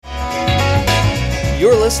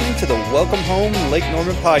You're listening to the Welcome Home Lake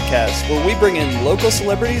Norman podcast, where we bring in local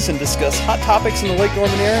celebrities and discuss hot topics in the Lake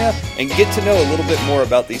Norman area and get to know a little bit more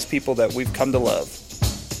about these people that we've come to love.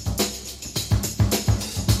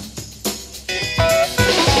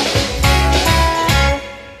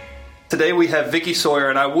 Today we have Vickie Sawyer,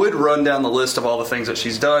 and I would run down the list of all the things that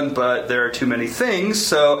she's done, but there are too many things,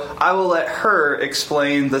 so I will let her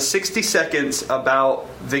explain the 60 seconds about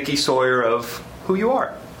Vickie Sawyer of who you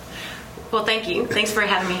are. Well, thank you. Thanks for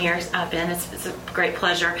having me here, Ben. It's a great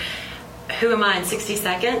pleasure. Who am I in 60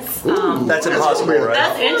 seconds? That's impossible, right?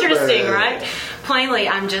 That's interesting, right? Plainly,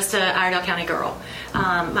 I'm just a Iredell County girl.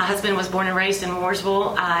 My husband was born and raised in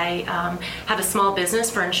Mooresville. I have a small business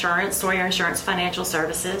for insurance, Sawyer Insurance Financial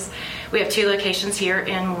Services. We have 2 locations here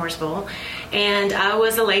in Mooresville. And I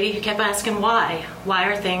was a lady who kept asking why. Why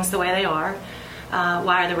are things the way they are?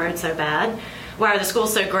 Why are the roads so bad? Why are the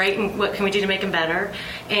schools so great, and what can we do to make them better?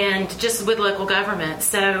 And just with local government.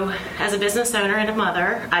 So as a business owner and a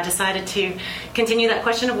mother, I decided to continue that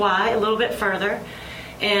question of why a little bit further.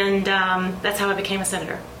 And that's how I became a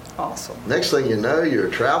senator. Awesome. Next thing you know, you're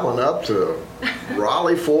traveling up to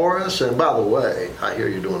Raleigh for us. And by the way, I hear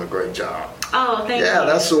you're doing a great job. Oh, thank you. Yeah,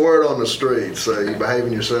 that's the word on the street. So you're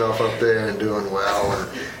behaving yourself up there and doing well.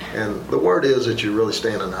 And the word is that you're really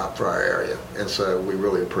standing out for our area. And so we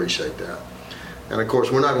really appreciate that. And of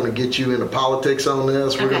course, we're not going to get you into politics on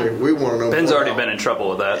this. We want to know. Ben's already been in trouble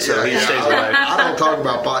with that, so he stays away. I don't talk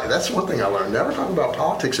about politics. That's one thing I learned. Never talk about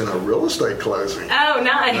politics in a real estate closing. Oh,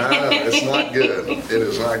 nice. No, it's not good. It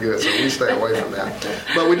is not good. So we stay away from that.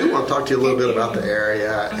 But we do want to talk to you a little bit about the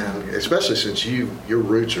area, and especially since your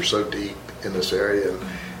roots are so deep in this area.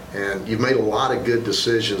 And you've made a lot of good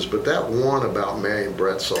decisions, but that one about marrying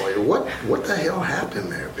Brett Sawyer, what the hell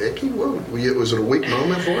happened there, Vickie? Was it a weak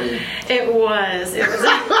moment for you? It was.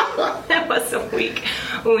 It was a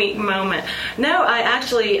weak moment. No, I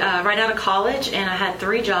actually, right out of college, and I had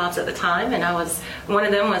 3 jobs at the time, and one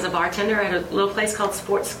of them was a bartender at a little place called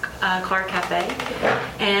Sports Car Cafe.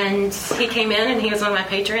 And he came in, and he was one of my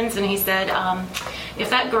patrons, and he said, if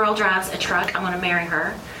that girl drives a truck, I want to marry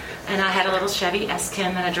her. And I had a little Chevy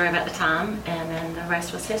S10 that I drove at the time, and then the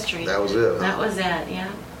rest was history. That was it. Huh? That was it. Yeah.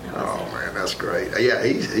 Man, that's great. Yeah,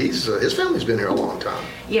 he's his family's been here a long time.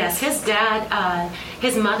 Yes, his dad,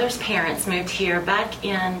 his mother's parents moved here back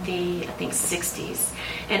in the, I think, 60s,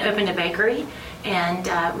 and opened a bakery, and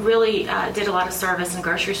really did a lot of service in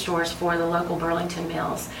grocery stores for the local Burlington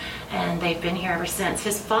mills, and they've been here ever since.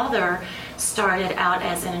 His father started out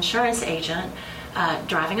as an insurance agent,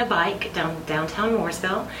 driving a bike downtown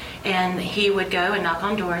Mooresville, and he would go and knock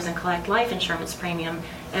on doors and collect life insurance premium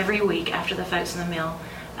every week after the folks in the mill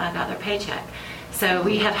got their paycheck. So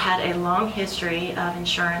we have had a long history of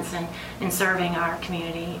insurance and in serving our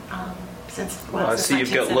community since. I see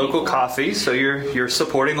you've got local coffee, so you're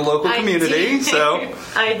supporting the local community. So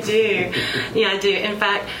I do. Yeah, I do. In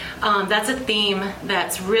fact, that's a theme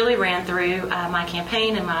that's really ran through my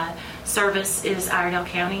campaign and my service is Iredell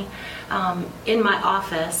County. In my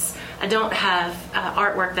office, I don't have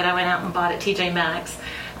artwork that I went out and bought at TJ Maxx.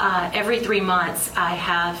 Every 3 months, I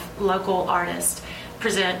have local artists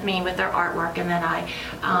present me with their artwork, and then I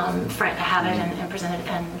have it and present it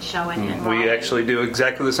and show it. We actually do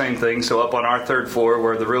exactly the same thing. So up on our 3rd floor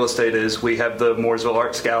where the real estate is, we have the Mooresville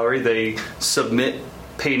Arts Gallery. They submit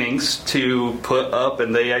paintings to put up,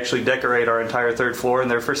 and they actually decorate our entire 3rd floor, and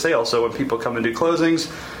they're for sale. So when people come and do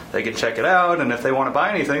closings, they can check it out, and if they want to buy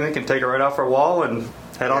anything, they can take it right off our wall and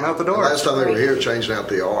head on out the door. Last time they were here changing out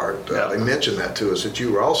the art, they mentioned that to us, that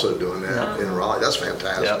you were also doing that in Raleigh. That's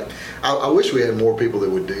fantastic. Yep. I wish we had more people that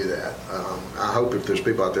would do that. I hope if there's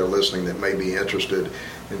people out there listening that may be interested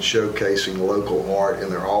in showcasing local art in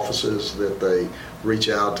their offices, that they reach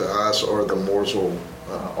out to us or the Mooresville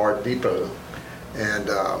Art Depot. And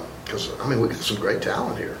because, we got some great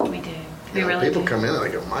talent here. We do. We really people do. come in and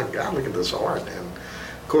they go, my God, look at this art. And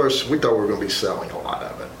of course, we thought we were going to be selling a lot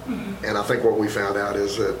of it. Mm-hmm. And I think what we found out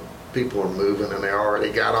is that people are moving and they already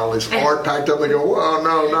got all this art packed up. And they go, well,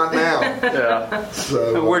 no, not now. Yeah.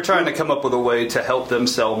 So we're trying to come up with a way to help them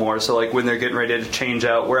sell more. So like when they're getting ready to change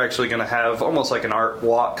out, we're actually going to have almost like an art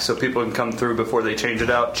walk so people can come through before they change it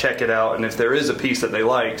out, check it out. And if there is a piece that they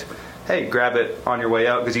liked, hey, grab it on your way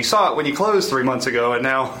out, because you saw it when you closed 3 months ago, and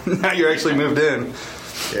now you're actually moved in.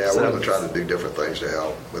 Yeah, we're going to try to do different things to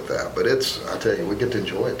help with that. But I tell you, we get to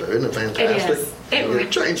enjoy it, though. Isn't it fantastic? It is.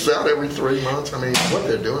 It changes out every 3 months. What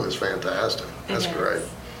they're doing is fantastic. That's great.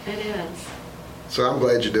 It is. So I'm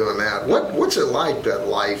glad you're doing that. What's it like, that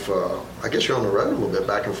life? I guess you're on the road a little bit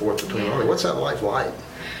back and forth between Raleigh. What's that life like?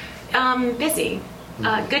 Busy.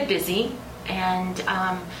 Good busy. And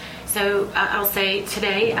So I'll say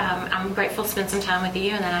today, I'm grateful to spend some time with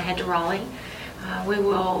you, and then I head to Raleigh.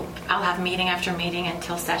 I'll have meeting after meeting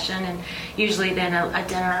until session, and usually then a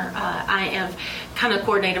dinner. I have kind of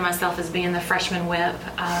coordinated myself as being the freshman whip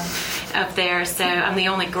up there, so I'm the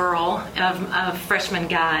only girl of freshman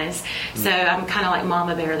guys, so I'm kind of like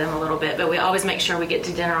mama bear them a little bit, but we always make sure we get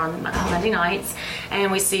to dinner on Monday nights,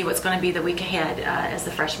 and we see what's going to be the week ahead as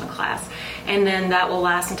the freshman class, and then that will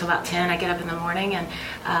last until about 10. I get up in the morning, and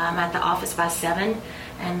I'm at the office by 7.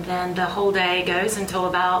 And then the whole day goes until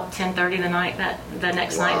about 10:30 the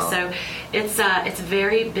next night. So it's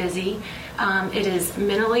very busy. It is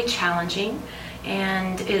mentally challenging,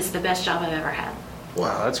 and is the best job I've ever had.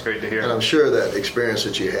 Wow, that's great to hear. And I'm sure that experience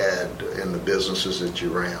that you had in the businesses that you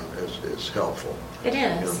ran is helpful. It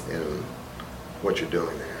is. In what you're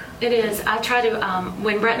doing there. It is. I try to,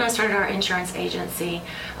 when Brett and I started our insurance agency,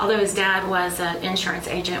 although his dad was an insurance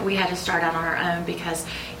agent, we had to start out on our own because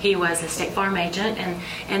he was a State Farm agent,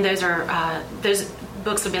 and those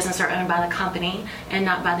books of business are owned by the company and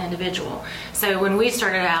not by the individual. So when we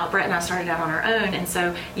started out, Brett and I started out on our own, and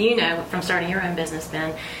so from starting your own business,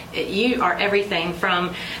 Ben, you are everything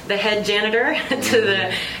from the head janitor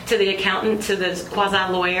to the accountant to the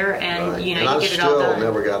quasi lawyer, and right. you and get it all done. I still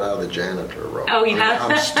never got out of the janitor role. Oh, you have?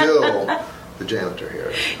 I'm still the janitor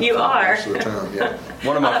here. You are. Most of the time, yeah.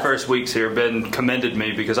 One of my first weeks here, Ben commended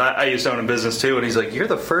me because I used to own a business too, and he's like, "You're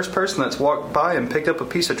the first person that's walked by and picked up a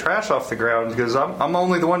piece of trash off the ground because I'm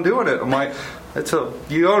only the one doing it." I'm like,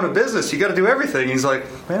 you own a business, you got to do everything. He's like,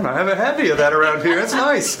 "Man, I haven't had any of that around here. It's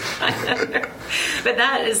nice." But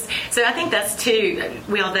that is, so I think that's too,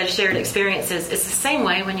 we all those shared experiences. It's the same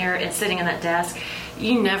way when you're sitting in that desk.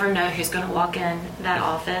 You never know who's going to walk in that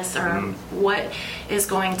office or what is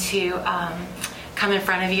going to come in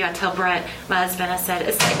front of you. I tell Brett, my husband, I said,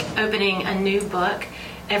 it's like opening a new book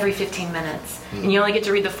every 15 minutes. And you only get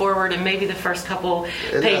to read the foreword and maybe the first couple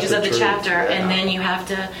pages of the chapter, and then you have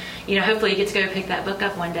to, hopefully you get to go pick that book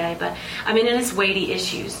up one day. But, and it's weighty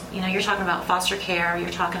issues. You're talking about foster care, you're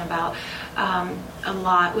talking about a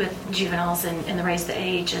lot with juveniles and the raise the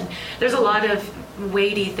age, and there's a lot of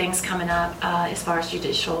weighty things coming up as far as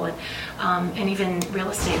judicial and even real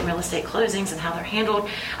estate closings and how they're handled.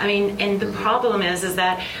 And the problem is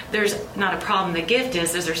that there's not a problem. The gift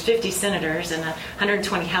is there's 50 senators and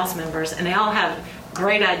 120 House members, and they all have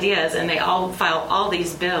great ideas, and they all file all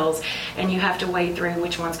these bills, and you have to wade through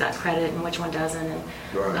which one's got credit and which one doesn't, and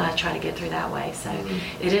try to get through that way. So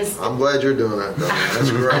it is. I'm glad you're doing that, though.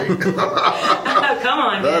 That's great. Oh, come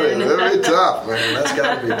on, that man. That'd be tough, man. That's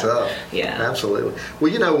got to be tough. Yeah, absolutely.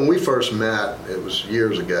 Well, when we first met, it was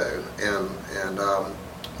years ago, and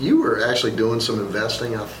you were actually doing some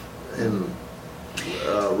investing in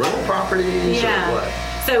rental properties. Yeah. Or what?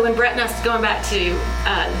 So when Brett and I, going back to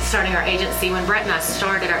starting our agency, when Brett and I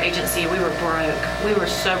started our agency, we were broke. We were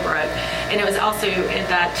so broke. And it was also in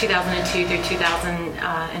that 2002 through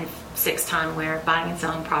 2006 time where buying and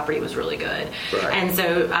selling property was really good. Right. And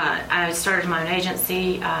so I started my own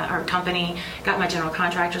agency or company, got my general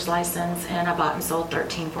contractor's license, and I bought and sold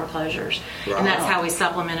 13 foreclosures. Wow. And that's how we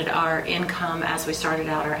supplemented our income as we started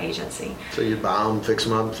out our agency. So you buy them, fix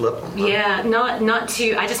them up, and flip them? Huh? Yeah, not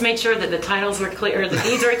to. I just made sure that the titles were clear, the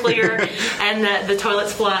deeds were clear, and that the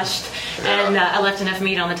toilet's flushed, and I left enough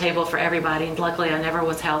meat on the table for everybody. And luckily, I never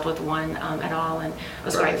was held with one at all, and I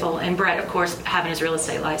was grateful. And Brett, of course, having his real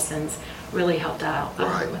estate license really helped out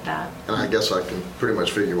with that. And I guess I can pretty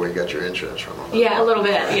much figure where you got your insurance from. Yeah, a little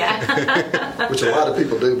bit, yeah. Which a lot of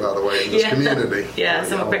people do, by the way, in this community. Yeah,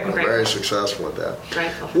 so I'm grateful. Very successful at that.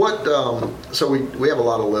 Grateful. So we have a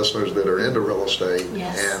lot of listeners that are into real estate,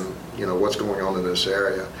 yes. And what's going on in this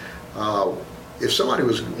area. If somebody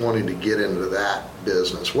was wanting to get into that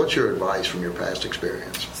business, what's your advice from your past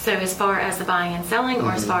experience? So as far as the buying and selling,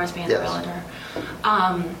 or as far as being a realtor?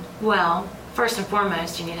 Well, first and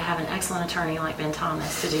foremost, you need to have an excellent attorney like Ben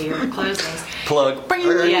Thomas to do your closings. Plug.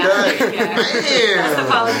 Yeah. That's the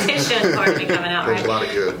politician part of me coming out, There's right? a lot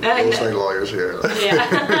of good real estate lawyers here. Yeah.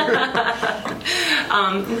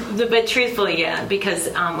 But truthfully, because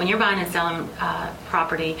when you're buying and selling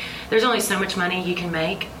property, there's only so much money you can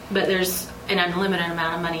make, but there's an unlimited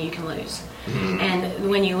amount of money you can lose. Mm-hmm. And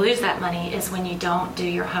when you lose that money is when you don't do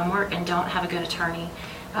your homework and don't have a good attorney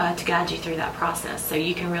to guide you through that process. So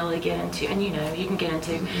you can really get into, and you can get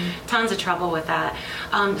into tons of trouble with that.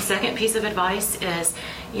 The second piece of advice is,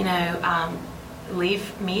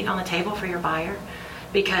 leave meat on the table for your buyer.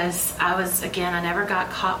 Because I never got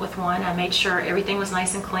caught with one. I made sure everything was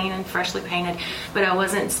nice and clean and freshly painted, but I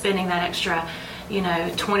wasn't spending that extra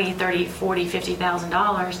 $20, $30, $40,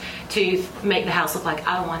 $50,000 to make the house look like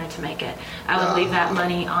I wanted to make it. I would leave that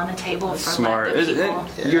money on the table for smart. the people.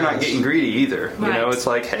 You're not getting greedy either. Right. It's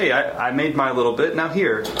like, hey, I made my little bit. Now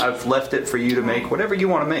here, I've left it for you to make whatever you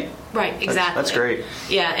want to make. Right, exactly. That's great.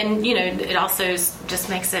 Yeah, and it also just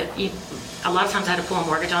makes it. A lot of times I had to pull a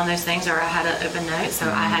mortgage on those things, or I had an open note, so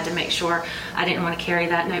I had to make sure I didn't want to carry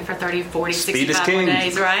that note for 30, 40, Speed 65 more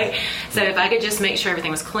days, right? So if I could just make sure everything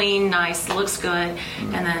was clean, nice, looks good,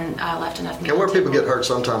 and then left enough meat. And where people get hurt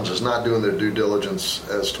sometimes is not doing their due diligence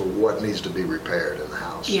as to what needs to be repaired in the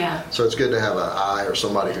house. Yeah. So it's good to have an eye or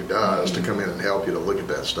somebody who does to come in and help you to look at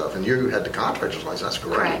that stuff. And you had the contractor's license. That's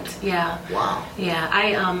great. Correct. Yeah. Wow. Yeah.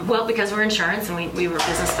 I well, because we're insurance and we were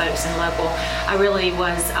business folks and local, I really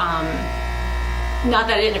was. Not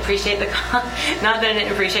that I didn't appreciate the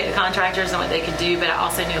contractors and what they could do, but I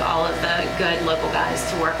also knew all of the good local guys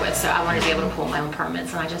to work with. So I wanted to be able to pull my own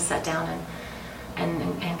permits, and I just sat down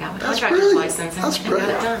and got my contractor's license and got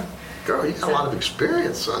it done. Girl, you got a lot of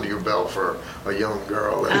experience under your belt for a young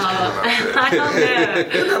girl that's coming up there. I don't know.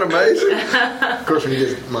 Isn't that amazing? Of course, when you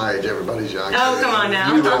get my age, everybody's young. Oh, come on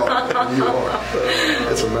now. You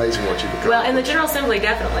are. It's amazing what you become. Well, in the General Assembly,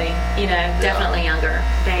 definitely, definitely younger.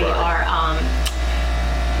 They are.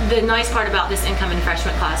 The nice part about this incoming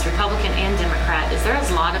freshman class, Republican and Democrat, is there's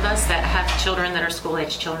a lot of us that have children that are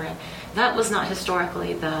school-age children. That was not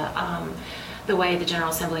historically the way the General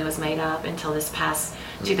Assembly was made up until this past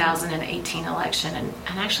 2018 election, and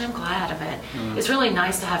actually I'm glad of it. It's really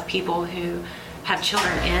nice to have people who have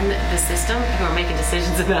children in the system who are making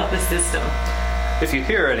decisions about the system. If you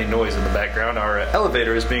hear any noise in the background, our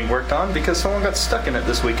elevator is being worked on because someone got stuck in it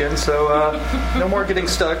this weekend. So no more getting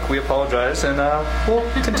stuck. We apologize, and we'll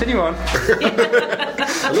continue on.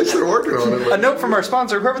 At least they're working on it. A note from our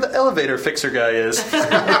sponsor, whoever the elevator fixer guy is.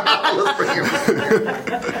 Let's bring him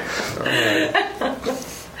back. All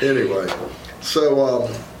right. Anyway, so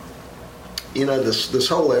this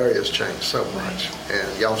whole area has changed so much,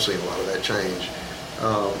 and y'all have seen a lot of that change.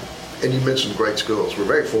 And you mentioned great schools. We're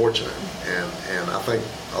very fortunate, and I think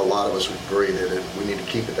a lot of us would agree that we need to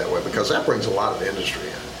keep it that way because that brings a lot of industry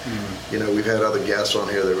in. We've had other guests on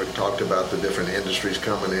here that have talked about the different industries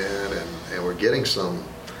coming in, and we're getting some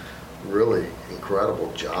really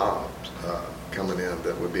incredible jobs coming in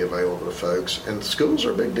that would be available to folks. And schools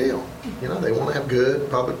are a big deal. They want to have good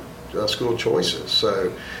public school choices.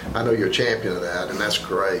 So I know you're a champion of that, and that's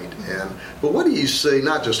great. But what do you see,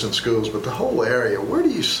 not just in schools, but the whole area, where do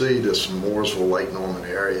you see this Mooresville, Lake Norman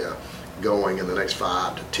area going in the next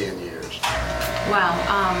 5 to 10 years? Wow.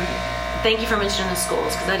 Thank you for mentioning the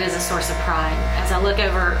schools, because that is a source of pride. As I look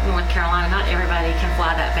over North Carolina, not everybody can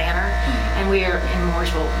fly that banner, and we are in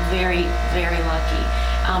Mooresville very, very lucky.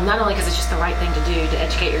 Not only because it's just the right thing to do to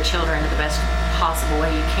educate your children in the best possible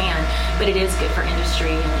way you can, but it is good for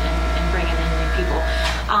industry and bringing in new people.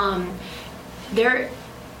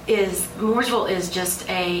 Mooresville is just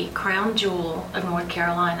a crown jewel of North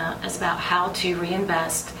Carolina. It's about how to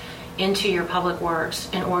reinvest into your public works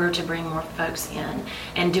in order to bring more folks in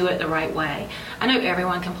and do it the right way. I know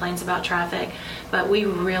everyone complains about traffic, but we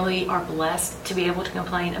really are blessed to be able to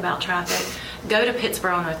complain about traffic. Go to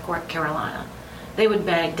Pittsboro, North Carolina. They would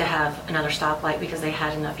beg to have another stoplight because they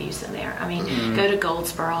had enough use in there. I mean, go to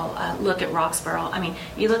Goldsboro, look at Roxboro. I mean,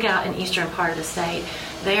 you look out in eastern part of the state,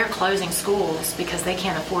 they are closing schools because they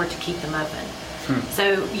can't afford to keep them open.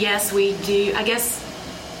 So, yes, we do. I guess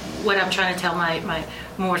what I'm trying to tell my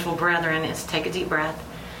Mooresville brethren is take a deep breath.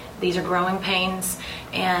 These are growing pains,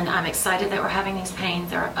 and I'm excited that we're having these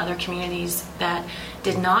pains. There are other communities that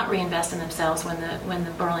did not reinvest in themselves when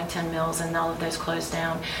the Burlington Mills and all of those closed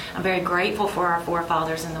down. I'm very grateful for our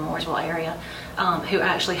forefathers in the Mooresville area who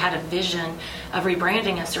actually had a vision of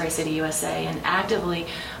rebranding us to Ray City, USA, and actively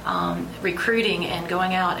recruiting and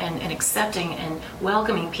going out and accepting and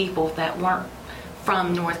welcoming people that weren't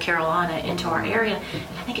from North Carolina into our area. And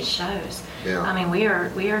I think it shows. Yeah. I mean, we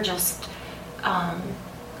are just.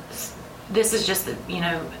 This is just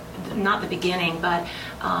not the beginning, but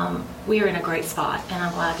we are in a great spot, and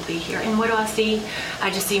I'm glad to be here. And what do I see?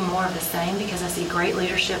 I just see more of the same because I see great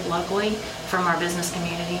leadership locally from our business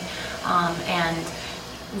community, and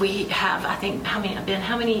we have, I think, how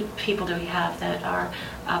many people do we have that are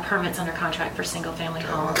permits under contract for single-family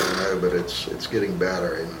homes? I don't know, but it's getting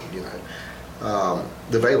better, and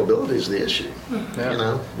the availability is the issue.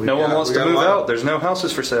 Yeah. No one wants to move out. There's no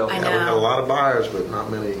houses for sale. I know. Yeah, we've got a lot of buyers, but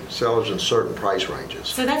not many sellers in certain price ranges.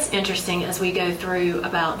 So that's interesting as we go through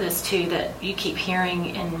about this too, that you keep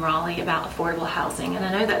hearing in Raleigh about affordable housing. And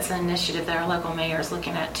I know that's an initiative that our local mayor is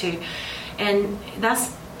looking at too. And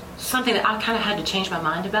that's something that I kind of had to change my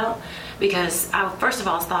mind about, because I first of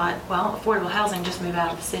all thought, well, affordable housing, just move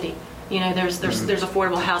out of the city. There's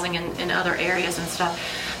affordable housing in other areas and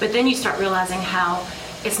stuff. But then you start realizing how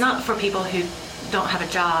it's not for people who don't have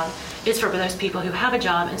a job. It's for those people who have a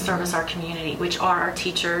job and service our community, which are our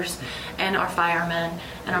teachers and our firemen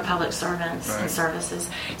and our public servants and services.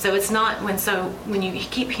 So it's not when you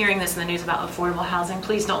keep hearing this in the news about affordable housing,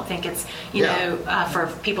 please don't think it's for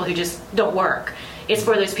people who just don't work. It's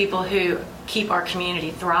for those people who keep our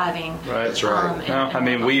community thriving. Right. That's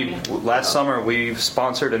right. Last summer we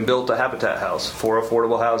sponsored and built a Habitat house for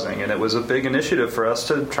affordable housing, and it was a big initiative for us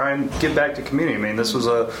to try and give back to community. I mean, this was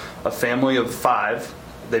a family of 5.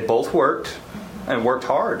 They both worked and worked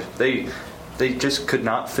hard. They just could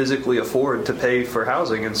not physically afford to pay for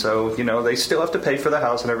housing, and so they still have to pay for the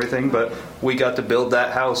house and everything. But we got to build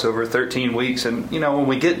that house over 13 weeks, and when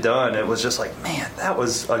we get done, it was just like, man, that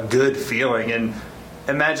was a good feeling. And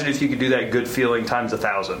imagine if you could do that good feeling times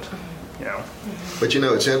 1,000. But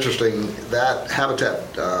it's interesting that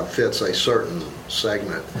Habitat fits a certain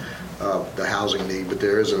segment of the housing need, but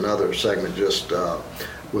there is another segment just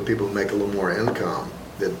with people who make a little more income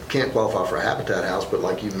that can't qualify for a Habitat house, but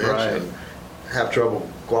like you mentioned, have trouble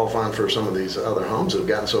qualifying for some of these other homes that have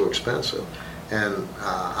gotten so expensive. And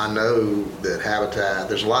I know that Habitat,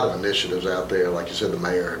 there's a lot of initiatives out there. Like you said, the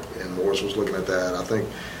mayor in Morris was looking at that. I think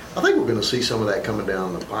we're going to see some of that coming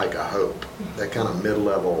down the pike, I hope. That kind of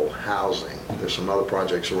mid-level housing. There's some other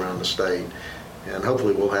projects around the state. And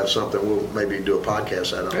hopefully we'll have something. We'll maybe do a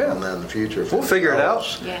podcast on that in the future. We'll figure it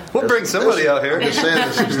out. Yeah. We'll bring somebody out here. I'm just saying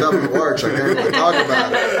there's some stuff in the works. I can't really talk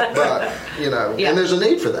about it. But, and there's a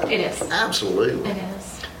need for that. It is. Absolutely. It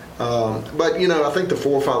is. But, I think the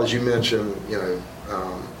forefathers you mentioned,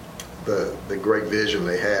 the great vision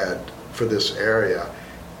they had for this area.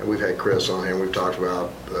 And we've had Chris on here, and we've talked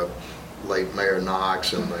about the late Mayor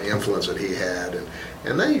Knox and the influence that he had.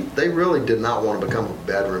 And they really did not want to become a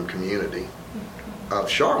bedroom community of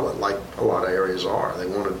Charlotte, like a lot of areas are. We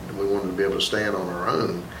wanted to be able to stand on our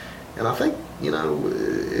own, and I think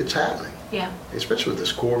it's happening. Yeah. Especially with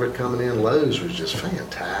this Corvette coming in, Lowe's was just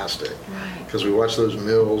fantastic. Right. Because we watched those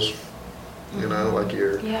mills, like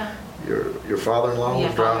your father-in-law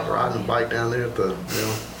was riding a bike down there at the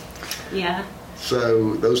mill. Yeah.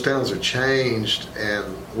 So those towns have changed,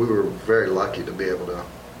 and we were very lucky to be able to,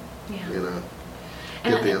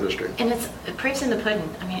 get the industry. And it's proof's in the pudding.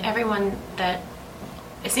 I mean, everyone that.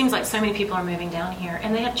 It seems like so many people are moving down here,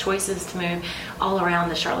 and they have choices to move all around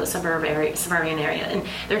the Charlotte suburban area, and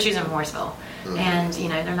they're choosing Mooresville. Mm-hmm. And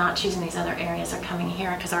they're not choosing these other areas. They're coming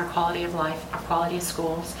here because our quality of life, our quality of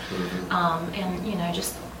schools, and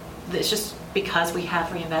it's just because we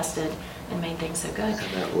have reinvested and made things so good.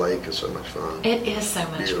 And that lake is so much fun. It is so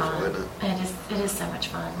much fun. Isn't it? It is so much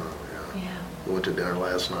fun. Oh, yeah. Yeah. We went to dinner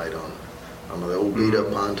last night on the old beat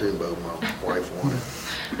up pontoon boat my wife wanted.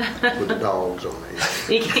 With the dogs on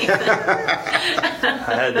it.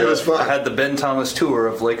 It was fun. I had the Ben Thomas tour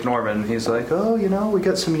of Lake Norman. He's like, oh, we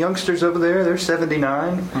got some youngsters over there. They're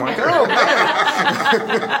 79. I'm like, oh, man.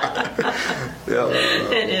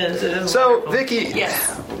 It is. So,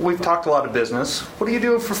 Vickie, we've talked a lot of business. What are you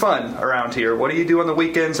doing for fun around here? What do you do on the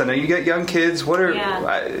weekends? I know you got young kids.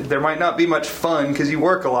 There might not be much fun because you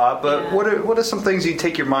work a lot, but what are some things you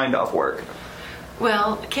take your mind off work?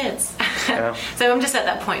 Well, kids. Yeah. So I'm just at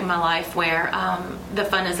that point in my life where the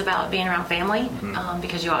fun is about being around family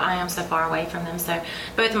because I am so far away from them. So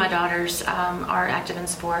both of my daughters are active in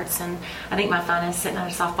sports, and I think my fun is sitting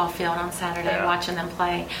at a softball field on Saturday watching them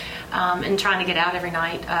play and trying to get out every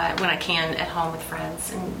night when I can at home with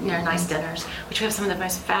friends and nice dinners, which we have some of the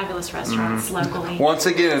most fabulous restaurants locally. Once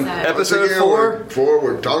again, episode 4.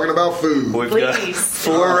 We're talking about food. We've got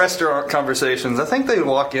 4 restaurant conversations. I think they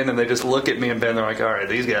walk in and they just look at me and Ben. They're like, all right,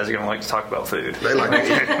 these guys are going to like to talk about food. They like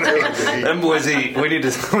to eat. Them boys eat. We need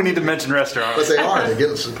to mention restaurants. But they are. They're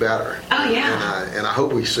getting some better. Oh, yeah. And I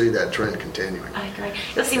hope we see that trend continuing. I agree.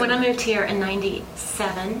 You'll see, when I moved here in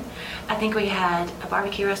 97, I think we had a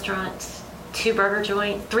barbecue restaurant, 3 burger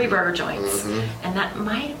joints, and that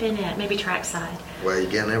might have been it, maybe Trackside. Well, you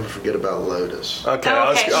can't ever forget about Lotus. Okay, I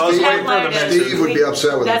was waiting for them to mention. Steve would be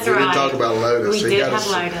upset with us if we didn't talk about Lotus. We did have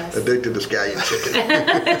Lotus. Addicted to scallion chicken.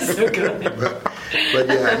 It's so good. But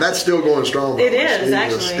yeah, and that's still going strong. It is,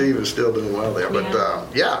 actually. Steve is still doing well there. But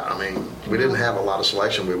I mean, we didn't have a lot of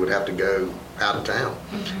selection. We would have to go out of town.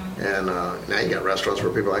 Mm-hmm. And now you got restaurants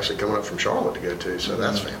where people are actually coming up from Charlotte to go to, so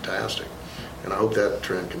that's fantastic. And I hope that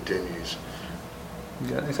trend continues. You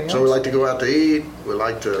got anything else? So we like to go out to eat. We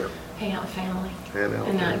like to hang out with family.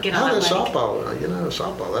 And get on that softball.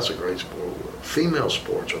 Softball, that's a great sport. Female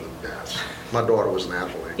sports are the best. My daughter was an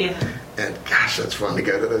athlete. Yeah. And gosh, that's fun to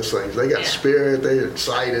go to those things. They got spirit. They're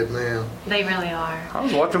excited, man. They really are. I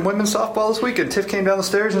was watching women's softball this week, and Tiff came down the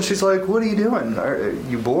stairs, and she's like, "What are you doing? Are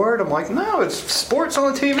you bored?" I'm like, "No, it's sports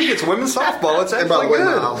on the TV. It's women's softball. It's actually good." And by the way,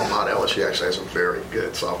 my alma mater, LSU, actually has some very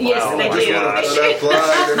good softball. Yes, they do.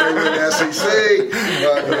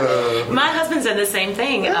 My husband said the same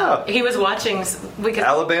thing. Yeah. He was watching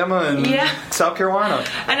Alabama and South Carolina.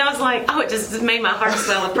 And I was like, it just made my heart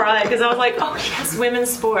swell with pride because I was like, oh, yes, women's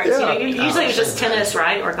sports. Yeah. Usually it's just tennis,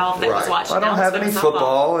 right? Or golf that was watching. I don't have any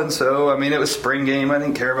football, and so, it was spring game. I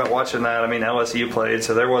didn't care about watching that. LSU played,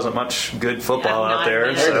 so there wasn't much good football out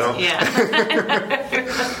there. So. Yeah.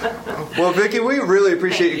 Well, Vickie, we really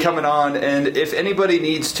appreciate you coming on, and if anybody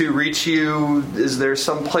needs to reach you, is there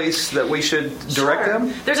some place that we should direct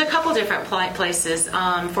them? There's a couple different places.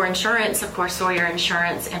 For insurance, of course, Sawyer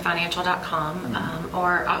Insurance and Financial.com,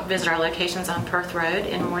 or visit our locations on Perth Road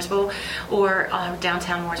in Mooresville, or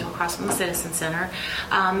downtown Mooresville across from the Citizen Center.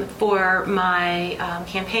 For my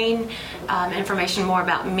campaign information, more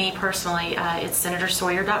about me personally, it's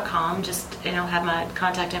SenatorSawyer.com. Just have my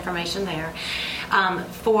contact information there.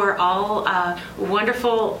 For all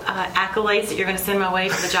wonderful accolades that you're going to send my way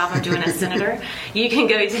for the job I'm doing as senator, you can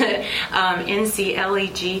go to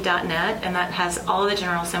ncleg.net, and that has all the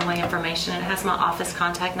General Assembly information. It has my office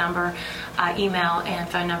contact number, email, and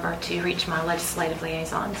phone number to reach my legislative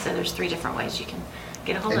liaison. So there's 3 different ways you can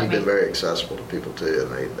get a hold of me. And you've been very accessible to people too,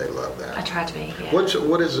 and they love that. I try to be. Yeah.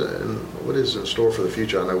 What is in store for the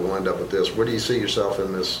future? I know we'll end up with this. Where do you see yourself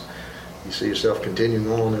in this? You see yourself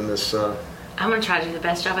continuing on in this? I'm going to try to do the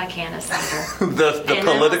best job I can as senator. the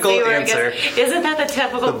political answer. Isn't that the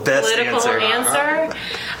typical political answer?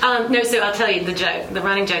 No, so I'll tell you the joke. The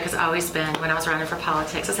running joke has always been when I was running for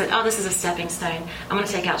politics. I said, this is a stepping stone. I'm going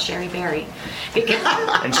to take out Sherry Berry. Because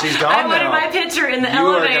and she's gone I wanted my picture in the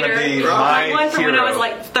elevator. You are going to be my one from hero. when I was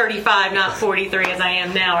like 35, not 43 as I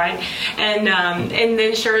am now, right? And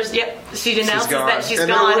then she announces that she's gone.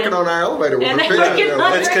 And they're working on our elevator with her picture.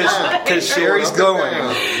 It's because Sherry's going.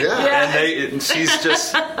 Yeah. And she's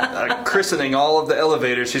just christening all of the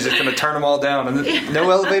elevators. She's just going to turn them all down. And no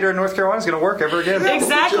elevator in North Carolina is going to work ever again.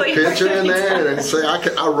 Exactly. Put your picture in there and say,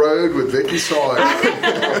 I rode with Vickie Sawyer.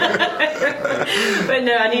 But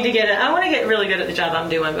no, I need to get it. I want to get really good at the job I'm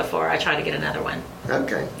doing before I try to get another one.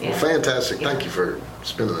 Okay. Yeah. Well, fantastic. Thank you for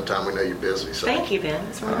spending the time. We know you're busy. So. Thank you, Ben.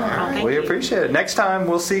 It's wonderful. Thank we you. appreciate it. Next time,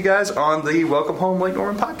 we'll see you guys on the Welcome Home Lake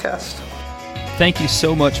Norman podcast. Thank you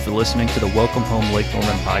so much for listening to the Welcome Home Lake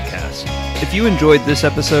Norman podcast. If you enjoyed this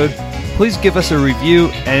episode, please give us a review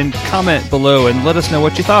and comment below and let us know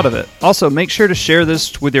what you thought of it. Also, make sure to share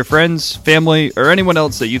this with your friends, family, or anyone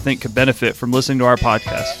else that you think could benefit from listening to our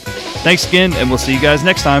podcast. Thanks again, and we'll see you guys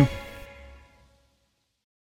next time.